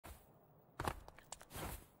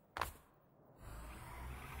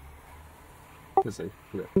because I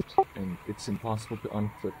flipped, and it's impossible to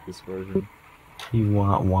unflip this version. You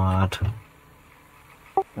want what?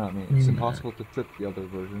 No, I mean, it's impossible to flip the other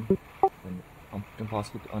version, and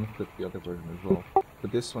impossible to unflip the other version as well.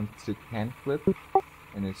 But this one, it can flip,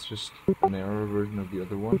 and it's just an error version of the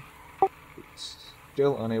other one. It's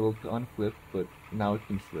still unable to unflip, but now it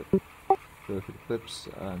can flip. So if it flips,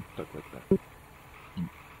 I'm stuck like that.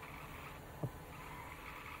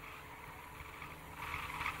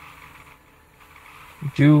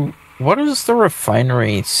 What does the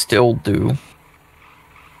refinery still do?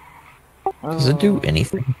 Does it do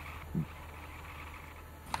anything?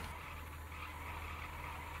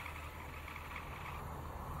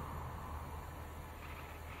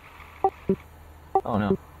 Oh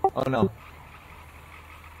no. Oh no.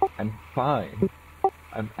 I'm fine.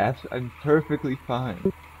 I'm perfectly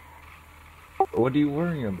fine. What are you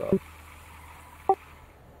worrying about?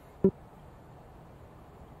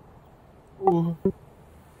 Ooh.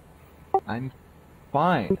 I'm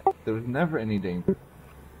fine. There was never any danger.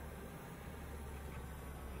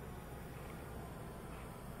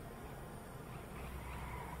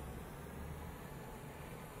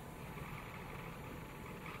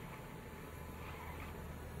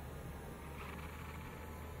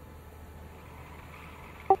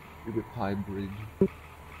 Stupid pie bridge.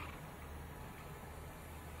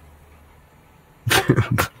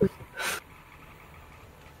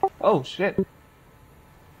 Oh shit!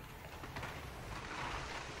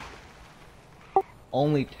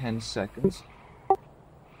 Only 10 seconds.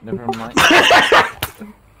 Never mind.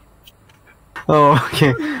 Oh,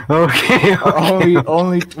 okay. Okay. Okay.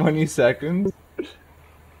 Only 20 seconds?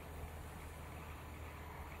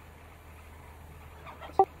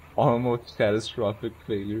 Almost catastrophic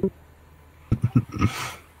failure.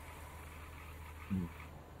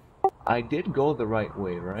 I did go the right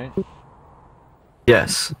way, right?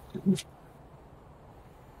 Yes.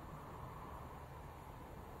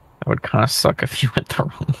 That would kind of suck if you went the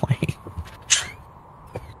wrong way.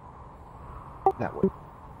 That way.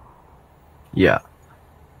 Yeah.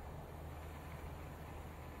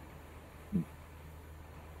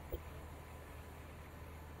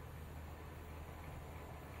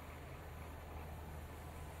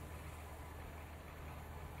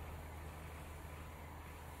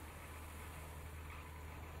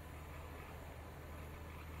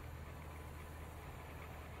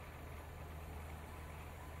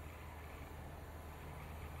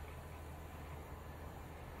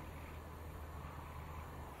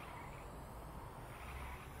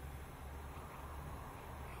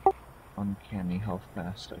 Uncanny how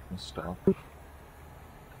fast I can stop.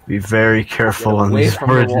 Be very careful on Away these from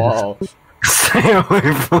the bridges. wall. Stay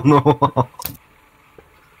away from the wall.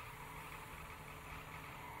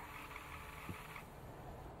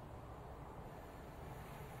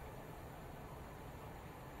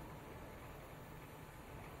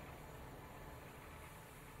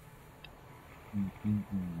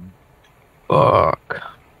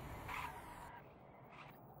 Fuck.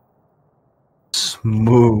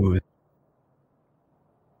 Smooth.